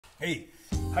Hey,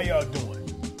 how y'all doing?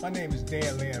 My name is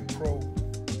Dan Land Pro.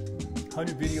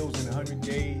 100 videos in 100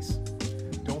 days.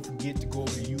 Don't forget to go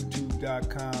over to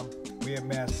youtube.com,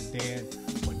 Webmaster Dan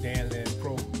or Dan Land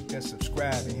Pro. Hit that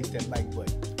subscribe and hit that like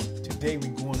button. Today we're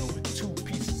going over 2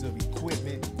 pieces of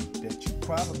equipment that you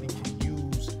probably can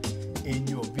use in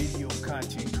your video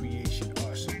content creation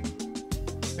arsenal.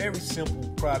 Very simple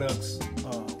products.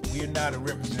 We're not a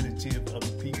representative of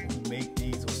the people who make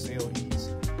these or sell these.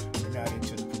 We're not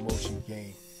into the promotion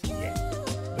game yet.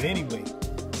 But anyway,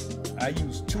 I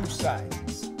use 2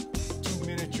 sizes, 2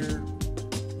 miniature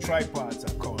tripods,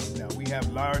 I call them. Now, we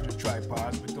have larger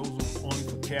tripods, but those are only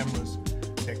for cameras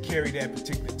that carry that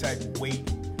particular type of weight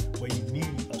where you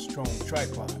need a strong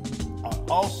tripod. I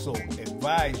also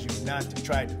advise you not to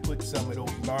try to put some of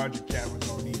those larger cameras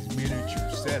on these miniature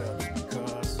setups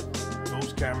because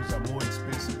those cameras are more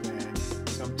expensive, and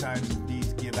sometimes if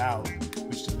these give out,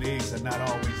 which the legs are not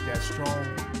always that strong,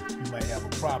 you might have a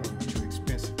problem with your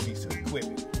expensive piece of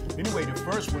equipment. Anyway, the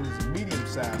first one is a medium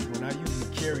size one. I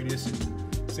usually carry this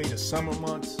in, say, the summer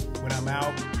months when I'm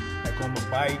out, like on my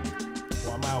bike,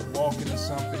 or I'm out walking or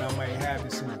something. I might have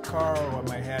this in the car, or I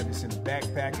might have this in the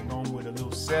backpack along with a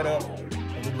little setup,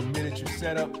 a little miniature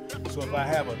setup. So if I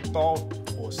have a thought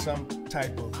or some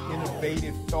type of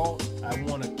innovative thought I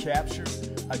want to capture,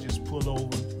 I just pull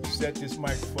over, set this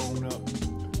microphone up,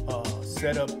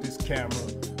 set up this camera,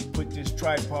 put this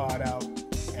tripod out,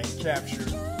 and capture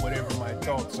whatever my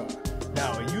thoughts are.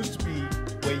 Now, it used to be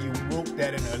where you wrote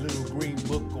that in a little green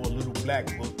book or a little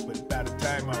black book, but by the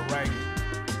time I write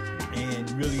it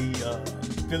and really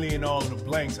fill in all of the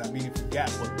blanks, I really forgot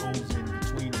what goes in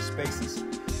between the spaces.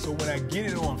 So when I get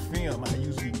it on film, I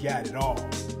usually got it all,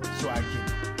 so I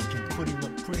can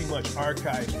pretty much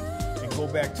archive it and go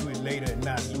back to it later and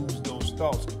not lose those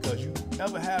thoughts, because you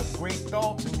never have great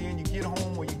thoughts and then you get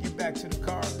home or you get back to the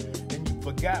car and you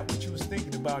forgot what you was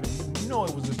thinking about and you know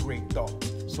it was a great thought.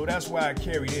 So that's why I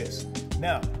carry this.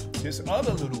 Now, this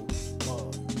other little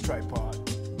tripod,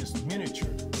 this miniature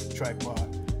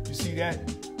tripod, you see that?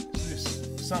 It's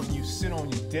just something you sit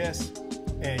on your desk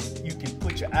and you can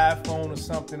put your iPhone or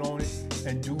something on it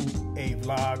and do a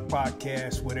vlog,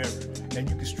 podcast, whatever. And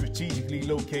you can strategically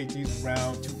locate these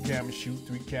around 2 camera shoot,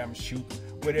 3 camera shoot,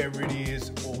 whatever it is,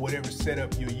 or whatever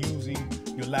setup you're using,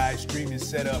 your live streaming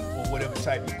setup, or whatever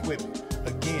type of equipment.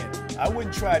 Again, I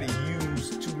wouldn't try to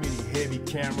use too many heavy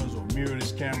cameras or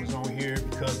mirrorless cameras on here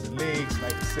because the legs,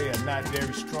 like I say, are not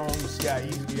very strong. You see how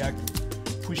easily I can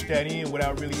push that in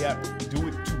without really having to do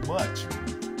it too much.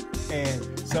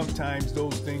 And sometimes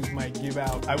those things might give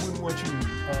out. I wouldn't want you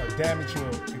to damage your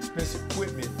expensive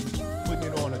equipment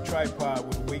putting it on a tripod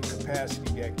with a weight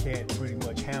capacity that can't pretty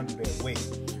much handle that weight.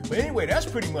 But anyway, that's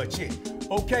pretty much it.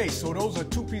 Okay, so those are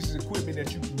 2 pieces of equipment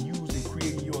that you can use in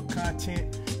creating your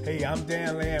content. Hey, I'm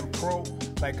Dan Land Pro.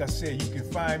 Like I said, you can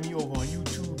find me over on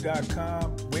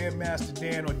youtube.com, Webmaster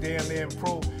Dan or Dan Land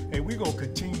Pro. And we're going to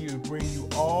continue to bring you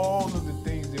all of the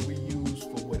things that we use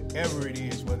for whatever it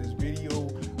is, whether it's video,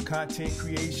 content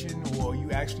creation, or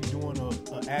you actually doing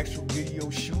an actual video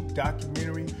shoot,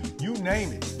 documentary, you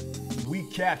name it, we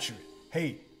capture it.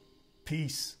 Hey,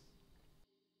 peace.